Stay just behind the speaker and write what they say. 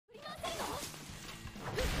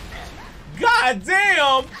God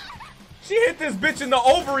damn! She hit this bitch in the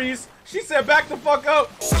ovaries. She said back the fuck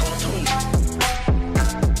up.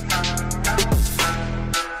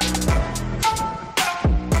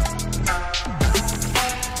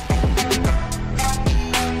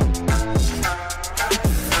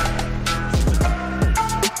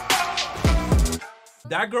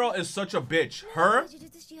 That girl is such a bitch. Her?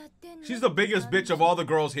 She's the biggest bitch of all the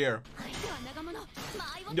girls here.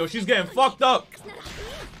 Yo, she's getting fucked up.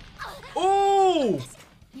 Ooh!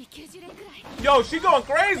 Yo, she going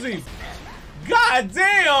crazy. God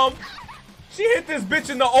damn! She hit this bitch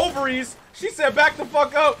in the ovaries. She said back the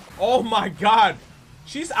fuck up. Oh my god.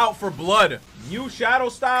 She's out for blood. New shadow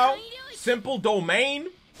style. Simple domain.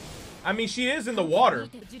 I mean, she is in the water.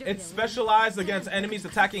 It's specialized against enemies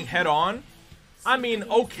attacking head on. I mean,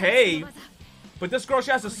 okay. But this girl,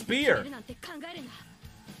 she has a spear.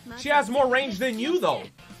 She has more range than you, though.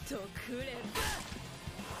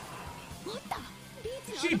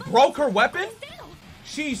 She broke her weapon?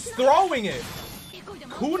 She's throwing it.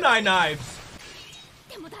 Kunai knives.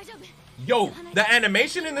 Yo, the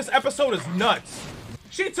animation in this episode is nuts.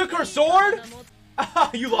 She took her sword?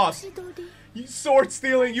 You lost. You sword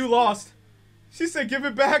stealing, you lost. She said, give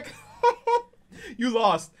it back. You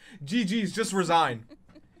lost. GG's, just resign.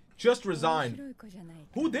 Just resign.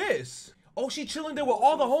 Who this? Oh, she chilling there with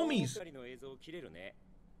all the homies.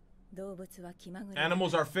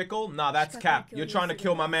 Animals are fickle? Nah, that's cap. You're trying to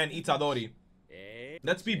kill my man Itadori.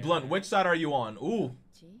 Let's be blunt. Which side are you on? Ooh.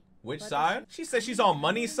 Which side? She says she's on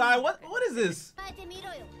money's side. What is this?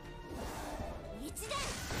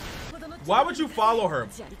 Why would you follow her?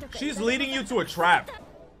 She's leading you to a trap.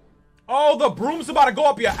 Oh, the broom's about to go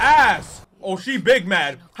up your ass. Oh, she big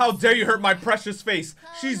mad. How dare you hurt my precious face?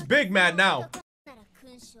 She's big mad now.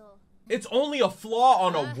 It's only a flaw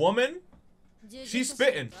on a woman? She's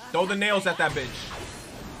spitting. Throw the nails at that bitch.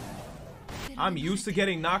 I'm used to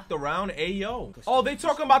getting knocked around. Ayo. Oh, they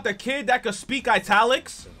talking about the kid that could speak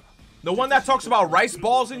italics? The one that talks about rice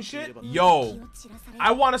balls and shit? Yo,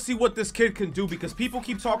 I want to see what this kid can do because people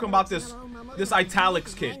keep talking about this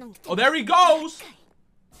italics kid. Oh, there he goes.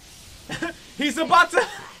 He's about to...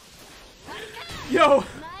 Yo,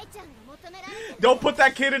 don't put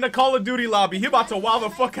that kid in the Call of Duty lobby. He about to wild the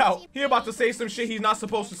fuck out. He about to say some shit he's not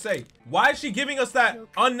supposed to say. Why is she giving us that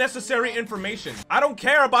unnecessary information? I don't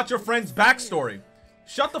care about your friend's backstory.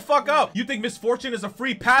 Shut the fuck up. You think misfortune is a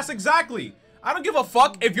free pass? Exactly. I don't give a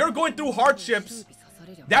fuck. If you're going through hardships,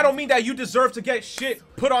 that don't mean that you deserve to get shit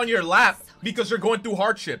put on your lap because you're going through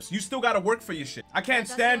hardships. You still gotta work for your shit. I can't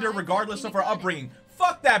stand her regardless of her upbringing.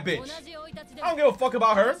 Fuck that bitch. I don't give a fuck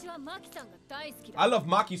about her. I love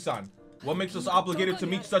Maki-san. What makes us obligated to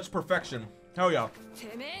meet such perfection? Hell yeah.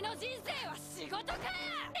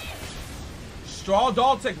 Straw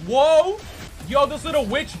doll tech. Whoa. Yo, this little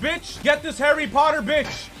witch bitch. Get this Harry Potter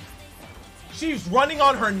bitch. She's running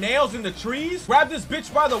on her nails in the trees. Grab this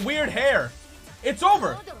bitch by the weird hair. It's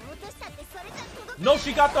over. No,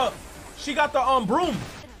 she got the broom.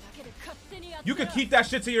 You could keep that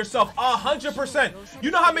shit to yourself 100%.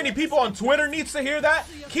 You know how many people on Twitter needs to hear that?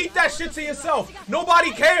 Keep that shit to yourself.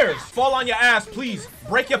 Nobody cares. Fall on your ass, please.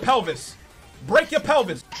 Break your pelvis. Break your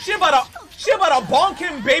pelvis. She about to bonk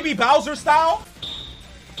him Baby Bowser style.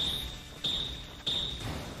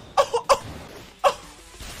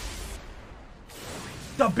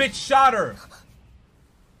 The bitch shot her.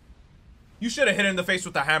 You should have hit her in the face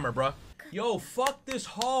with the hammer, bruh. Yo, fuck this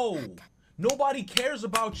hoe. Nobody cares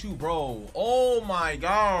about you, bro. Oh my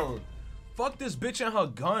god. Fuck this bitch and her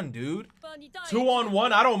gun, dude.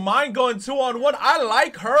 2-on-1. I don't mind going 2-on-1. I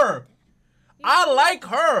like her. I like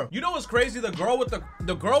her. You know what's crazy? The girl with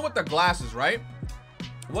the glasses, right?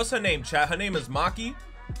 What's her name, chat? Her name is Maki.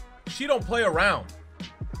 She don't play around.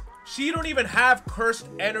 She don't even have cursed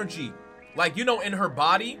energy. Like, you know, in her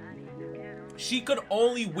body, she could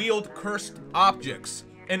only wield cursed objects.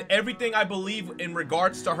 And everything I believe in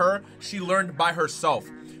regards to her, she learned by herself.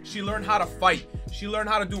 She learned how to fight. She learned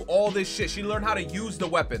how to do all this shit. She learned how to use the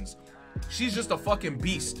weapons. She's just a fucking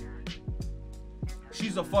beast.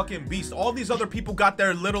 She's a fucking beast. All these other people got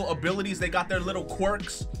their little abilities. They got their little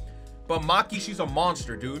quirks. But Maki, she's a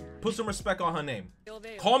monster, dude. Put some respect on her name.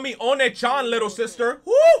 Call me One-chan, little sister.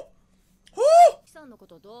 Woo! Woo!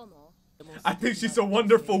 I think she's a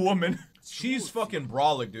wonderful woman. She's fucking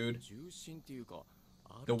brolic, dude.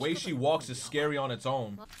 The way she walks is scary on its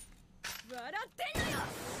own.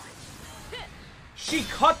 She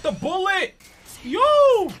cut the bullet! Yo!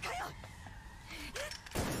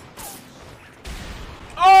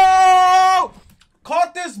 Oh!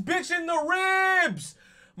 Caught this bitch in the ribs!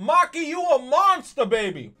 Maki, you a monster,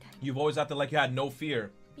 baby! You've always acted like you had no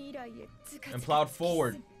fear. And plowed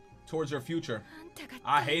forward. towards your future.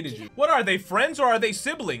 I hated you. What are they, friends or are they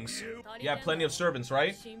siblings? You have plenty of servants,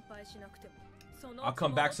 right? I'll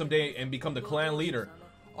come back someday and become the clan leader.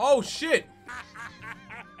 Oh, shit.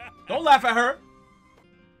 Don't laugh at her.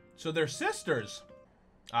 So they're sisters.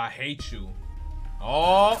 I hate you.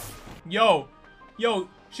 Oh, yo,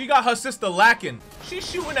 she got her sister lacking. She's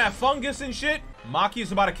shooting at fungus and shit. Maki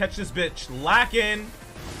is about to catch this bitch lacking.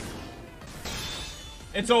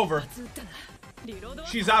 It's over.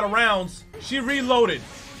 She's out of rounds. She reloaded.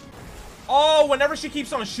 Oh, whenever she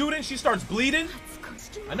keeps on shooting, she starts bleeding.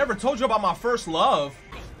 I never told you about my first love.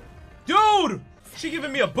 Dude! She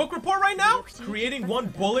giving me a book report right now? Creating 1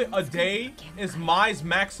 bullet a day is Mai's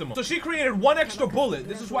maximum. So she created 1 extra bullet.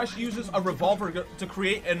 This is why she uses a revolver to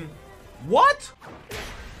create an... What?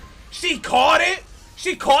 She caught it?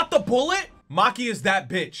 She caught the bullet? Maki is that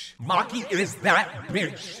bitch. Maki is that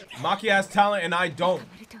bitch. Maki has talent and I don't.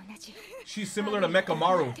 She's similar to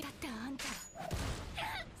Mekamaru.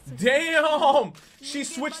 Damn! She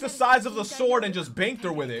switched the size of the sword and just banked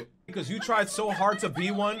her with it. Because you tried so hard to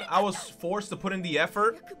be one, I was forced to put in the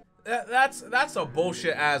effort. That's a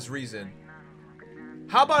bullshit ass reason.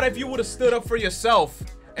 How about if you would have stood up for yourself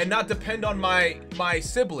and not depend on my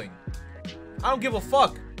sibling? I don't give a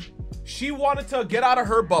fuck. She wanted to get out of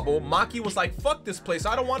her bubble. Maki was like, fuck this place.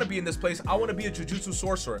 I don't want to be in this place. I want to be a Jujutsu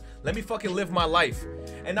sorcerer. Let me fucking live my life.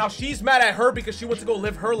 And now she's mad at her because she went to go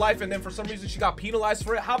live her life and then for some reason she got penalized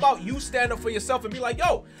for it. How about you stand up for yourself and be like,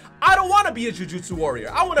 yo, I don't want to be a Jujutsu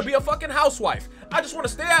warrior. I want to be a fucking housewife. I just want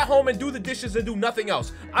to stay at home and do the dishes and do nothing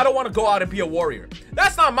else. I don't want to go out and be a warrior.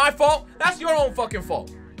 That's not my fault. That's your own fucking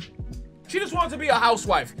fault. She just wanted to be a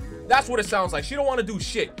housewife. That's what it sounds like. She don't want to do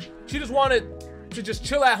shit. She just wanted to just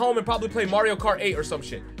chill at home and probably play Mario Kart 8 or some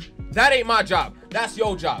shit. That ain't my job. That's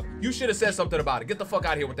your job. You should have said something about it. Get the fuck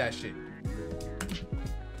out of here with that shit.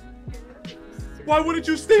 Why wouldn't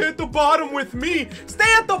you stay at the bottom with me?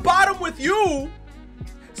 Stay at the bottom with you.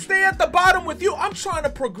 Stay at the bottom with you. I'm trying to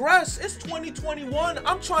progress. It's 2021.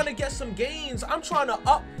 I'm trying to get some gains. I'm trying to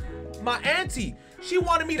up my ante. She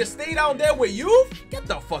wanted me to stay down there with you? Get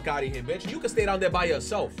the fuck out of here, bitch. You can stay down there by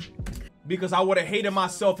yourself. Because I would have hated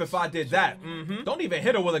myself if I did that. Don't even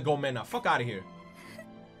hit her with a Gomena. Fuck out of here.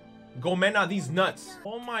 Gomena, these nuts.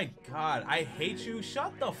 Oh my god, I hate you.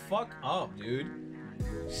 Shut the fuck up, dude.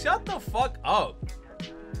 Shut the fuck up.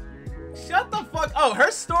 Shut the fuck up.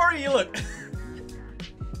 Her story, look.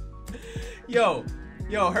 Yo,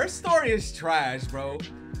 her story is trash, bro.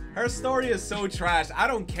 Her story is so trash. I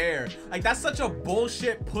don't care. Like, that's such a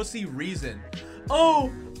bullshit pussy reason.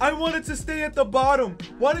 Oh, I wanted to stay at the bottom.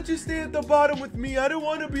 Why did you stay at the bottom with me? I don't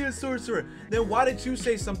want to be a sorcerer. Then why did you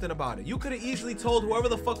say something about it? You could have easily told whoever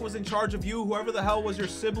the fuck was in charge of you, whoever the hell was your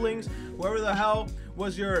siblings, whoever the hell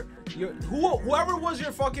was whoever was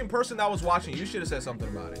your fucking person that was watching, you should have said something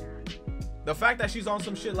about it. The fact that she's on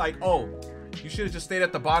some shit like, oh, you should have just stayed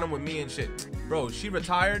at the bottom with me and shit. Bro, she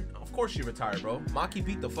retired? Of course she retired, bro. Maki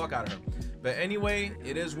beat the fuck out of her. But anyway,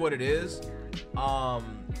 it is what it is.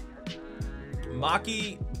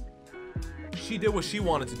 Maki, she did what she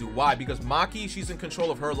wanted to do. Why? Because Maki, she's in control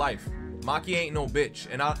of her life. Maki ain't no bitch.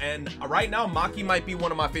 And right now, Maki might be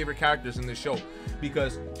one of my favorite characters in this show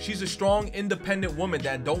because she's a strong, independent woman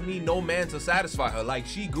that don't need no man to satisfy her. Like,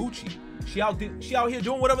 she Gucci. She out here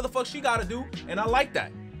doing whatever the fuck she gotta do, and I like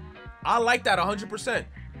that. I like that 100%.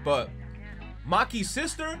 But Maki's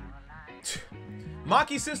sister,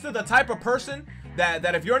 the type of person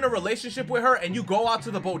that if you're in a relationship with her and you go out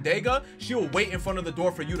to the bodega, she will wait in front of the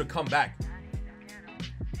door for you to come back.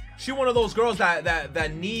 She one of those girls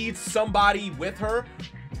that needs somebody with her,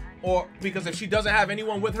 or because if she doesn't have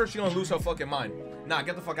anyone with her, she's gonna lose her fucking mind. Nah,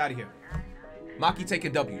 get the fuck out of here. Maki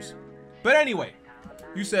taking W's. But anyway,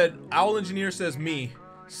 you said Owl Engineer says me.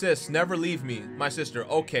 Sis, never leave me. My sister.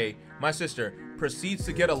 Okay, my sister proceeds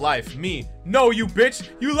to get a life. Me. No, you bitch.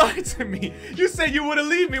 You lied to me. You said you wouldn't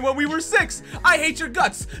leave me when we were 6. I hate your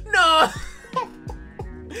guts. No.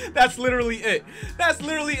 That's literally it. That's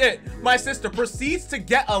literally it. My sister proceeds to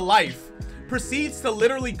get a life. Proceeds to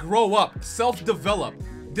literally grow up, self-develop,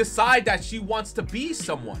 decide that she wants to be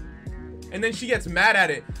someone. And then she gets mad at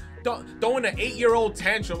it. Throwing an 8-year-old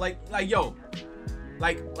tantrum like yo.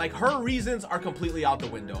 Like her reasons are completely out the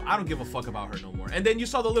window. I don't give a fuck about her no more. And then you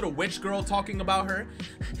saw the little witch girl talking about her.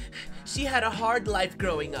 She had a hard life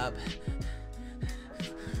growing up.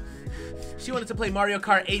 She wanted to play Mario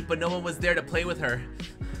Kart 8, but no one was there to play with her.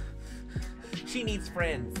 She needs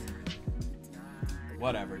friends.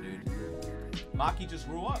 Whatever, dude. Maki just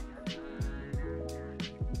grew up.